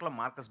కెమెరాలో అప్పట్లో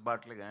మార్కస్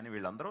బాట్లీ కానీ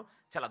వీళ్ళందరూ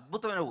చాలా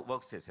అద్భుతమైన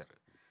వర్క్స్ చేశారు.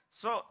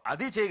 సో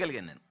అది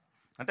చేయగలిగాను నేను.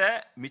 అంటే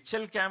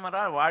మిచ్చల్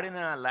కెమెరా వాడిన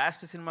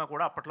లాస్ట్ సినిమా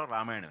కూడా అప్పట్లో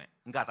రామాయణమే.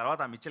 ఇంకా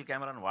తర్వాత ఆ మిచ్చల్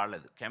కెమెరాని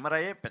వాడలేదు.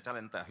 కెమెరాయే చాలా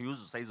ఎంత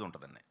హ్యూజ్ సైజు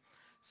ఉంటుందండి.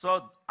 సో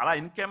అలా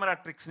ఇన్ కెమెరా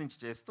ట్రిక్స్ నుంచి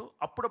చేస్తూ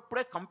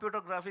అప్పుడప్పుడే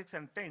కంప్యూటర్ గ్రాఫిక్స్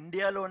అంటే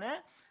ఇండియాలోనే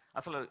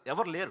అసలు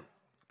ఎవరు లేరు,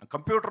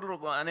 కంప్యూటర్లు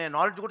అనే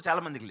నాలెడ్జ్ కూడా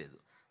చాలామందికి లేదు.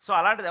 సో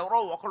అలాంటిది ఎవరో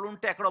ఒకళ్ళు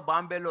ఉంటే ఎక్కడో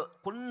బాంబేలో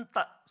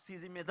కొంత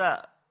సీజీ మీద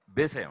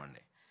బేస్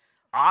అయ్యామండి.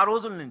 ఆ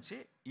రోజుల నుంచి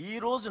ఈ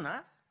రోజున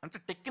అంటే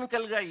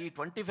టెక్నికల్గా ఈ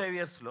 25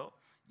 yearsలో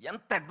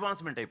ఎంత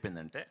అడ్వాన్స్మెంట్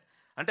అయిపోయిందంటే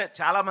అంటే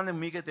చాలామంది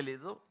మీకే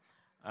తెలియదు,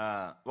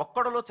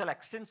 ఒక్కడలో చాలా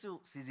ఎక్స్టెన్సివ్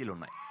సీజీలు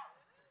ఉన్నాయి.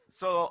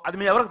 సో అది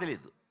మీ ఎవరికి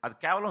తెలియదు, అది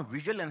కేవలం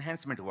విజువల్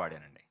ఎన్హాన్స్మెంట్కి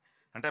వాడానండి.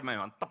 అంటే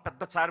మేము అంత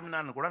పెద్ద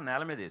చార్మినార్ని కూడా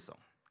నేల మీద వేసాం,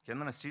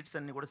 కిందన స్ట్రీట్స్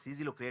అన్నీ కూడా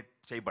సీజీలో క్రియేట్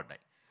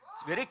చేయబడ్డాయి.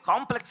 ఇట్స్ వెరీ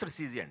కాంప్లెక్స్డ్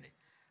సీజీ అండి.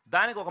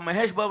 దానికి ఒక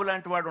మహేష్ బాబు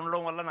లాంటి వాడు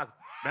ఉండడం వల్ల నాకు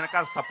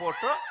వెనకాల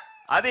సపోర్ట్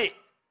అది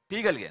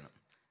తీయగలిగాను.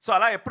 సో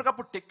అలా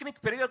ఎప్పటికప్పుడు టెక్నిక్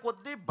పెరిగే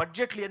కొద్దీ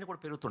బడ్జెట్లు ఇవన్నీ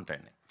కూడా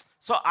పెరుగుతుంటాయండి.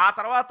 సో ఆ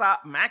తర్వాత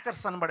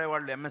మేకర్స్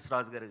అనబడేవాళ్ళు ఎంఎస్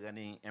రాజు గారు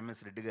కానీ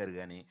ఎంఎస్ రెడ్డి గారు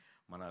కానీ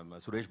మన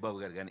సురేష్ బాబు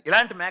గారు కానీ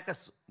ఇలాంటి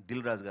మేకర్స్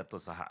దిల్ రాజు గారితో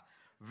సహా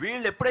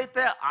వీళ్ళు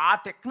ఎప్పుడైతే ఆ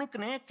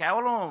టెక్నిక్ని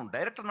కేవలం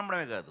డైరెక్టర్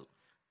నమ్మడమే కాదు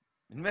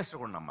ఇన్వెస్టర్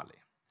కూడా నమ్మాలి.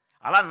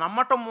 అలా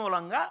నమ్మటం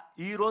మూలంగా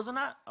ఈ రోజున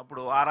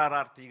అప్పుడు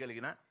ఆర్ఆర్ఆర్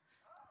తీయగలిగిన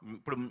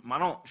ఇప్పుడు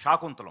మనం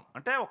శాకుంతలం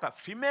అంటే ఒక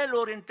ఫిమేల్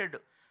ఓరియంటెడ్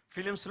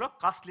ఫిలిమ్స్లో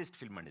కాస్ట్లీస్ట్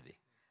ఫిల్మ్ అండి ఇది.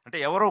 అంటే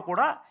ఎవరో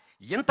కూడా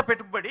ఎంత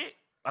పెట్టుబడి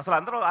అసలు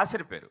అందరూ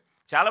ఆశ్చర్యపోయారు.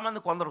 చాలామంది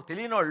కొందరు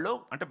తెలియని వాళ్ళు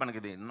అంటే మనకి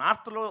ఇది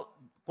నార్త్లో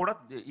కూడా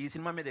ఈ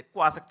సినిమా మీద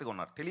ఎక్కువ ఆసక్తిగా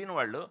ఉన్నారు. తెలియని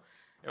వాళ్ళు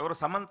ఎవరు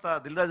సమంత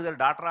దిల్ రాజు గారి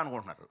డాక్టర్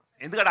అనుకుంటున్నారు,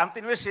 ఎందుకంటే అంత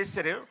ఇన్వెస్ట్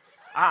చేశారు.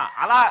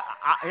 అలా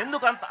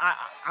ఎందుకు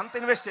అంత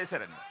ఇన్వెస్ట్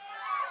చేశారని.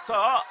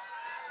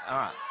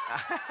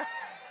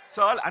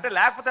 సో అంటే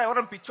లేకపోతే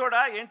ఎవరైనా పిచ్చోడా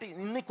ఏంటి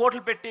ఇన్ని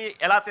కోట్లు పెట్టి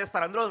ఎలా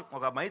తీస్తారు అందులో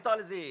ఒక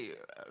మైథాలజీ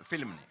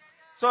ఫిల్మ్ని.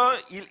 సో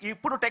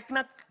ఇప్పుడు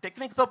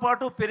టెక్నిక్తో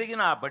పాటు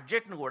పెరిగిన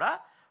బడ్జెట్ని కూడా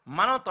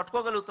మనం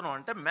తట్టుకోగలుగుతున్నాం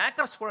అంటే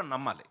మేకర్స్ కూడా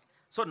నమ్మాలి.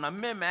 సో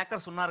నమ్మే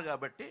మేకర్స్ ఉన్నారు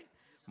కాబట్టి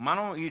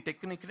మనం ఈ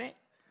టెక్నిక్ని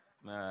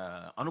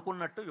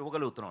అనుకున్నట్టు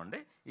ఇవ్వగలుగుతున్నాం అండి.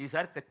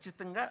 ఈసారి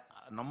ఖచ్చితంగా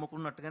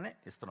నమ్ముకున్నట్టుగానే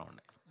ఇస్తున్నాం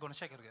అండి.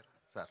 గుణశేఖర్ గారు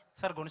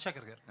సార్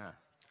గుణశేఖర్ గారు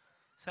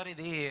సార్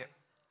ఇది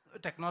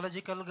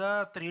టెక్నాలజికల్గా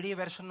 3D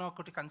వెర్షన్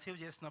ఒకటి కన్సీవ్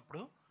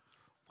చేసినప్పుడు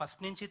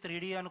ఫస్ట్ నుంచి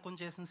 3D అనుకుని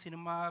చేసిన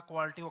సినిమా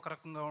క్వాలిటీ ఒక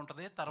రకంగా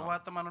ఉంటుంది,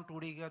 తర్వాత మనం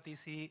 2Dగా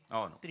తీసి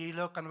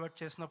 3Dలో కన్వర్ట్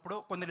చేసినప్పుడు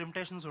కొన్ని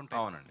లిమిటేషన్స్ ఉంటాయి.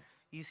 అవునండి.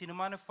 ఈ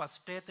సినిమాని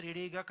ఫస్టే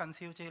 3Dగా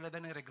కన్సీవ్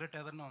చేయలేదని రిగ్రెట్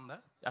ఏదైనా ఉందా?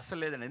 అసలు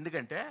లేదండి.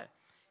 ఎందుకంటే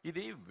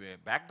ఇది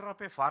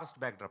బ్యాక్డ్రాపే ఫారెస్ట్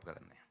బ్యాక్డ్రాప్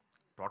కదండి,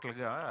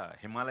 టోటల్గా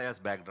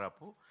హిమాలయాస్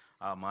బ్యాక్డ్రాప్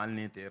ఆ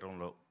మాలినీ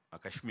తీరంలో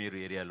కాశ్మీర్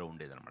ఏరియాలో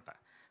ఉండేదన్నమాట.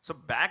 సో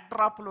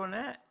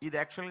బ్యాక్డ్రాప్లోనే ఇది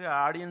యాక్చువల్గా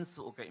ఆడియన్స్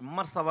ఒక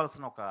ఇమ్మర్స్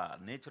అవ్వాల్సిన ఒక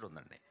నేచర్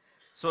ఉందండి.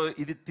 సో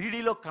ఇది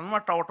 3Dలో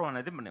కన్వర్ట్ అవ్వటం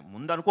అనేది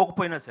ముందు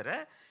అనుకోకపోయినా సరే,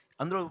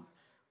 అందులో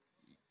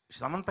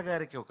సమంత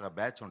గారికి ఒక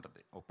బ్యాచ్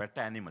ఉంటుంది, ఒక పెద్ద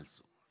యానిమల్స్,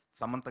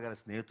 సమంత గారి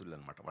స్నేహితులు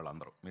అనమాట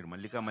వాళ్ళందరూ. మీరు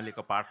మల్లిక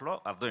పాటలో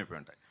అర్థమైపోయి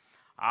ఉంటాయి.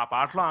 ఆ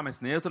పాటలో ఆమె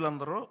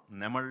స్నేహితులందరూ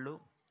నెమళ్ళు,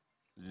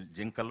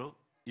 జింకలు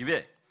ఇవే.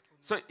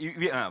 సో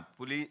ఇవి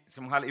పులి,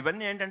 సింహాలు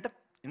ఇవన్నీ ఏంటంటే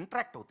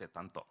ఇంటరాక్ట్ అవుతాయి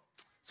తనతో.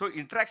 సో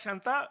ఇంటరాక్షన్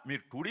అంతా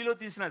మీరు 2Dలో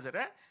తీసినా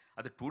సరే,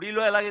 అది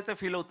 2Dలో ఎలాగైతే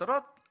ఫీల్ అవుతారో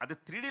అది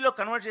 3Dలో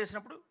కన్వర్ట్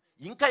చేసినప్పుడు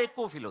ఇంకా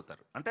ఎక్కువ ఫీల్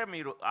అవుతారు. అంటే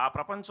మీరు ఆ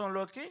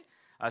ప్రపంచంలోకి,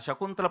 ఆ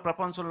శకుంతల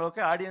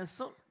ప్రపంచంలోకి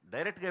ఆడియన్స్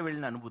డైరెక్ట్గా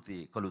వెళ్ళిన అనుభూతి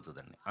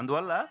కలుగుతుందండి.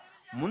 అందువల్ల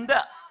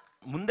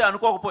ముందే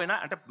అనుకోకపోయినా,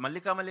 అంటే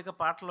మల్లిక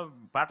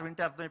పాట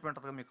వింటే అర్థమైపోయి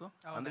ఉంటుంది కదా మీకు,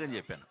 అందుకని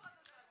చెప్పాను.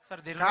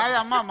 సార్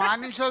అమ్మా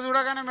మార్నింగ్ షో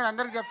చూడగానే మీరు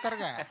అందరికి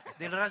చెప్తారుగా.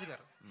 దిల్రాజు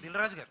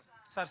గారు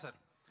సార్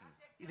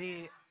ఇది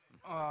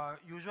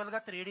యూజువల్గా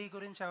 3D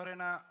గురించి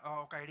ఎవరైనా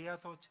ఒక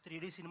ఐడియాతో వచ్చి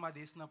 3D సినిమా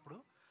తీసినప్పుడు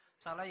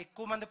చాలా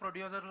ఎక్కువ మంది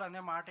ప్రొడ్యూసర్లు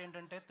అనే మాట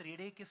ఏంటంటే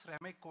 3Dకి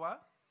శ్రమ ఎక్కువ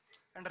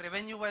అండ్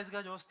రెవెన్యూ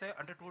వైజ్గా చూస్తే,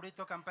 అంటే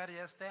 2Dతో కంపేర్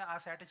చేస్తే ఆ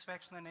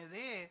సాటిస్ఫాక్షన్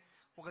అనేది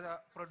ఒక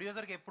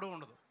ప్రొడ్యూసర్కి ఎప్పుడూ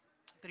ఉండదు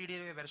 3D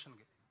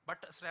వెర్షన్కి.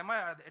 బట్ శ్రమ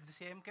అట్ ది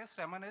సేమ్ కేస్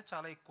శ్రమ అనేది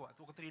చాలా ఎక్కువ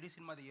ఒక 3D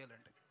సినిమా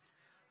తీయాలంటే.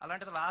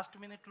 అలాంటిది లాస్ట్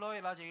మినిట్లో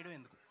ఇలా చేయడం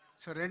ఎందుకు?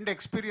 సో 2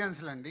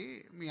 ఎక్స్పీరియన్స్లు అండి.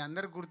 మీ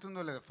అందరికి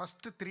గుర్తుందో లేదో,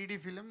 ఫస్ట్ 3D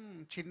ఫిలిం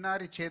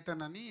చిన్నారి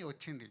చేతన్ అని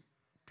వచ్చింది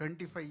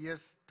 25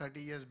 years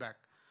 30 years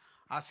బ్యాక్.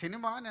 ఆ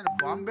సినిమా నేను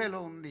బాంబేలో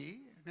ఉంది,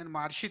 నేను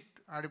మా హర్షిత్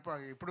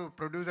ఇప్పుడు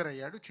ప్రొడ్యూసర్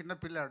అయ్యాడు, చిన్న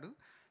పిల్లాడు.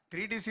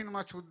 3D సినిమా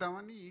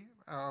చూద్దామని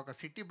ఒక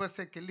సిటీ బస్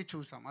ఎక్కి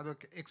చూసాం.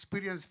 అదొక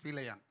ఎక్స్పీరియన్స్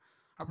ఫీల్ అయ్యాను.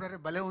 అప్పుడు అరే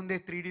భలే ఉంది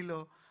 3Dలో,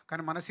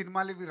 కానీ మన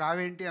సినిమాలు ఇవి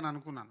రావేంటి అని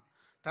అనుకున్నాను.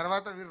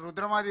 తర్వాత వీరు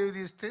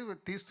రుద్రమాదేవి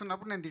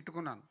తీస్తున్నప్పుడు నేను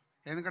తిట్టుకున్నాను,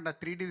 ఎందుకంటే ఆ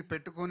 3D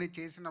పెట్టుకొని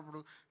చేసినప్పుడు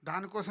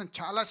దానికోసం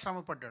చాలా శ్రమ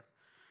పడ్డాడు.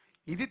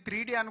 ఇది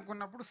 3D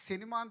అనుకున్నప్పుడు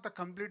సినిమా అంతా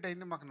కంప్లీట్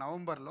అయింది మాకు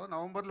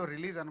నవంబర్లో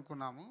రిలీజ్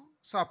అనుకున్నాము.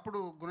 సో అప్పుడు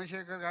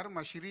గుణశేఖర్ గారు,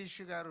 మా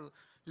శిరీష్ గారు,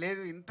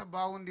 లేదు ఇంత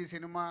బాగుంది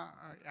సినిమా,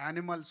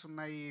 యానిమల్స్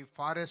ఉన్నాయి,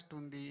 ఫారెస్ట్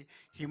ఉంది,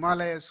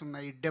 హిమాలయస్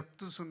ఉన్నాయి,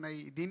 డెప్త్స్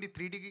ఉన్నాయి, దీన్ని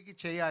 3Dకి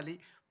చేయాలి,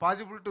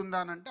 పాసిబిలిటీ ఉందా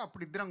అని అంటే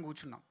అప్పుడు ఇద్దరం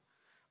కూర్చున్నాం.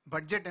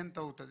 బడ్జెట్ ఎంత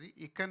అవుతుంది,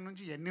 ఇక్కడి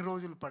నుంచి ఎన్ని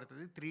రోజులు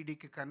పడుతుంది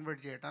 3Dకి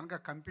కన్వర్ట్ చేయడానికి.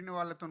 ఆ కంపెనీ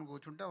వాళ్ళతో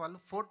కూర్చుంటే వాళ్ళు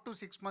 4 to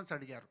 6 months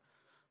అడిగారు.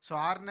 సో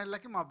 6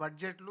 నెలలకి మా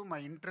బడ్జెట్లు, మా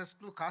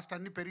ఇంట్రెస్ట్లు, కాస్ట్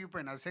అన్నీ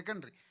పెరిగిపోయినాయి, అది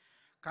సెకండరీ.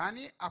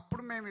 కానీ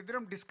అప్పుడు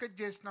మేమిద్దరం డిస్కస్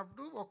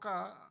చేసినప్పుడు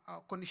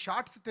కొన్ని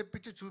షార్ట్స్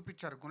తెప్పించి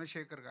చూపించారు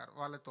గుణశేఖర్ గారు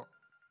వాళ్ళతో,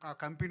 ఆ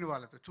కంపెనీ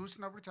వాళ్ళతో.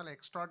 చూసినప్పుడు చాలా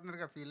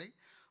ఎక్స్ట్రాడినరీగా ఫీల్ అయ్యి,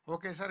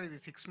 ఓకే సార్ ఇది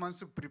 6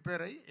 months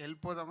ప్రిపేర్ అయ్యి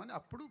వెళ్ళిపోదామని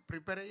అప్పుడు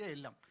ప్రిపేర్ అయ్యి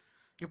వెళ్ళాం.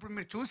 ఇప్పుడు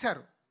మీరు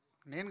చూశారు,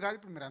 నేను కాదు,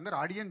 ఇప్పుడు మీరు అందరు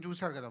ఆడియన్స్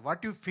చూశారు కదా,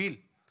 వాట్ యు ఫీల్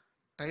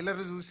ట్రైలర్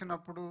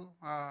చూసినప్పుడు,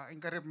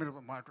 ఇంకా రేపు మీరు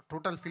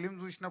టోటల్ ఫిలిం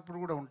చూసినప్పుడు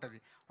కూడా ఉంటుంది,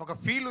 ఒక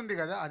ఫీల్ ఉంది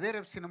కదా, అదే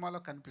రేపు సినిమాలో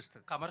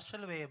కనిపిస్తుంది.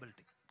 కమర్షియల్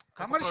వేయబిలిటీ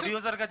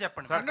ప్రొడ్యూసర్గా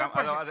చెప్పండి.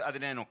 అది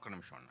నేను ఒక్క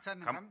నిమిషం సార్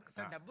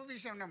డబ్బు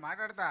విషయం నేను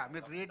మాట్లాడతా,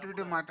 మీరు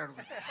క్రియేటివిటీ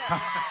మాట్లాడుకో.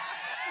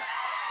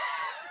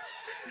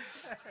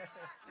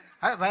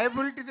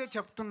 వైబిలిటీదే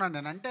చెప్తున్నాను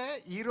నేను. అంటే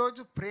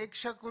ఈరోజు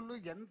ప్రేక్షకులు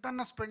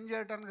ఎంతన్నా స్పెండ్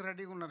చేయడానికి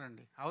రెడీగా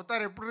ఉన్నారండి.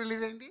 అవతార్ ఎప్పుడు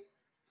రిలీజ్ అయింది?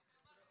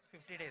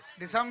 50 days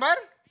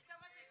డిసెంబర్.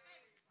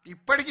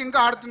 ఇప్పటికి ఇంకా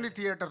ఆడుతుంది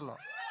థియేటర్లో.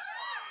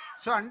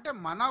 సో అంటే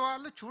మన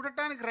వాళ్ళు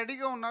చూడటానికి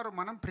రెడీగా ఉన్నారు,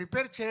 మనం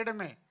ప్రిపేర్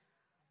చేయడమే.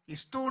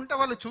 ఇస్తూ ఉంటే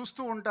వాళ్ళు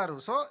చూస్తూ ఉంటారు.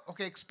 సో ఒక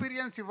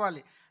ఎక్స్పీరియన్స్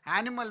ఇవ్వాలి.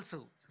 యానిమల్స్,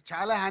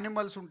 చాలా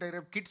యానిమల్స్ ఉంటాయి.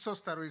 రేపు కిడ్స్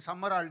వస్తారు ఈ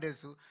సమ్మర్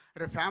హాలిడేస్,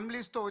 రేపు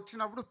ఫ్యామిలీస్తో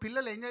వచ్చినప్పుడు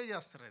పిల్లలు ఎంజాయ్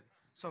చేస్తారు అది.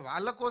 సో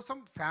వాళ్ళ కోసం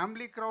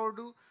ఫ్యామిలీ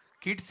క్రౌడ్,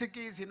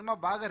 కిడ్స్కి సినిమా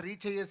బాగా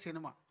రీచ్ అయ్యే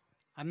సినిమా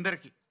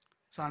అందరికీ.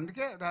 సో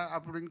అందుకే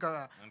అప్పుడు ఇంకా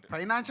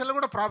ఫైనాన్షియల్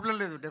కూడా ప్రాబ్లం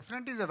లేదు,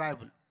 డెఫినెట్ ఈజ్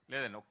అవైలబుల్.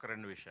 లేదండి, ఒక్క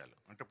 2 విషయాలు.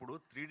 అంటే ఇప్పుడు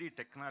 3D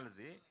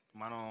టెక్నాలజీ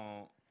మనం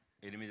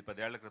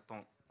 8-10 ఏళ్ల క్రితం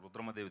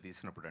రుద్రమదేవి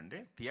తీసినప్పుడు అండి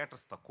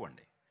థియేటర్స్ తక్కువ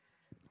అండి,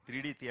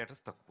 3D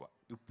థియేటర్స్ తక్కువ.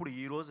 ఇప్పుడు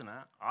ఈ రోజున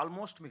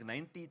ఆల్మోస్ట్ మీకు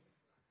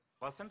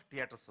 90%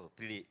 థియేటర్స్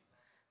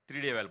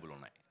 3D అవైలబుల్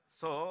ఉన్నాయి.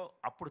 సో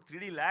అప్పుడు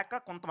 3D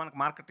లేక కొంత మనకు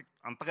మార్కెటింగ్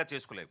అంతగా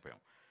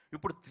చేసుకోలేకపోయాం.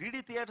 ఇప్పుడు 3D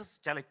థియేటర్స్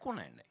చాలా ఎక్కువ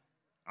ఉన్నాయండి,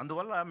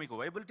 అందువల్ల మీకు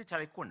వైబిలిటీ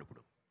చాలా ఎక్కువ అండి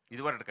ఇప్పుడు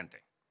ఇదివరటి కంటే.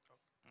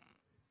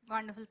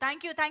 Wonderful,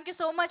 thank you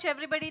so much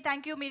everybody.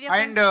 Thank you media.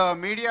 And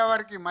media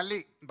వారికి మళ్ళీ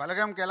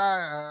బలగంకి ఎలా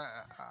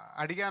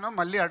అడిగానో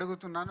మళ్ళీ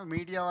అడుగుతున్నాను,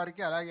 మీడియా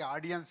వారికి అలాగే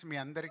ఆడియన్స్ మీ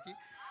అందరికీ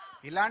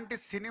ఇలాంటి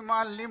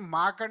సినిమాల్ని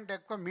మాకంటే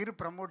ఎక్కువ మీరు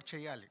ప్రమోట్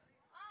చేయాలి.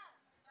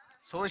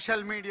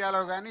 సోషల్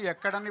మీడియాలో కానీ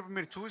ఎక్కడన్నా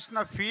మీరు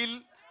చూసిన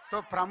ఫీల్తో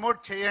ప్రమోట్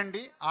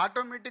చేయండి,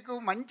 ఆటోమేటిక్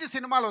మంచి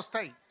సినిమాలు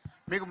వస్తాయి.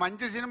 మీకు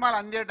మంచి సినిమాలు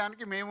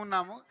అందేయడానికి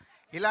మేమున్నాము.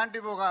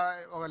 ఇలాంటివి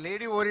ఒక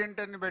లేడీ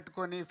ఓరియంటెడ్ని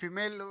పెట్టుకొని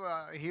ఫిమేల్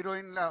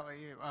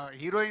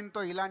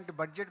హీరోయిన్తో ఇలాంటి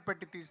బడ్జెట్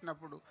పెట్టి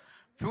తీసినప్పుడు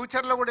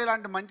ఫ్యూచర్లో కూడా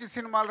ఇలాంటి మంచి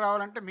సినిమాలు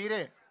రావాలంటే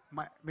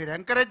మీరు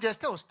ఎంకరేజ్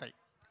చేస్తే వస్తాయి,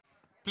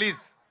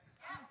 ప్లీజ్.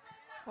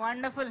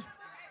 వండర్ఫుల్.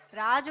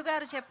 రాజు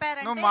గారు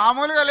చెప్పారంటే నువ్వు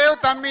మామూలుగా లేవు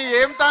తమ్మి,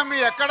 ఏం తమ్మి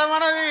ఎక్కడ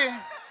మనది,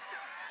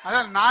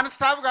 అదే నాన్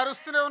స్టాప్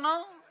అరుస్తూనే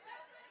ఉన్నావు.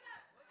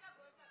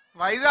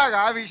 వైజాగ్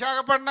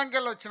విశాఖపట్నంకి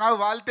వెళ్ళి వచ్చినావు,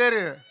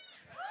 Waltair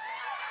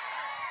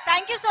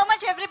thank you so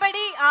much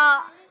everybody.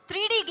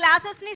 3D glasses ని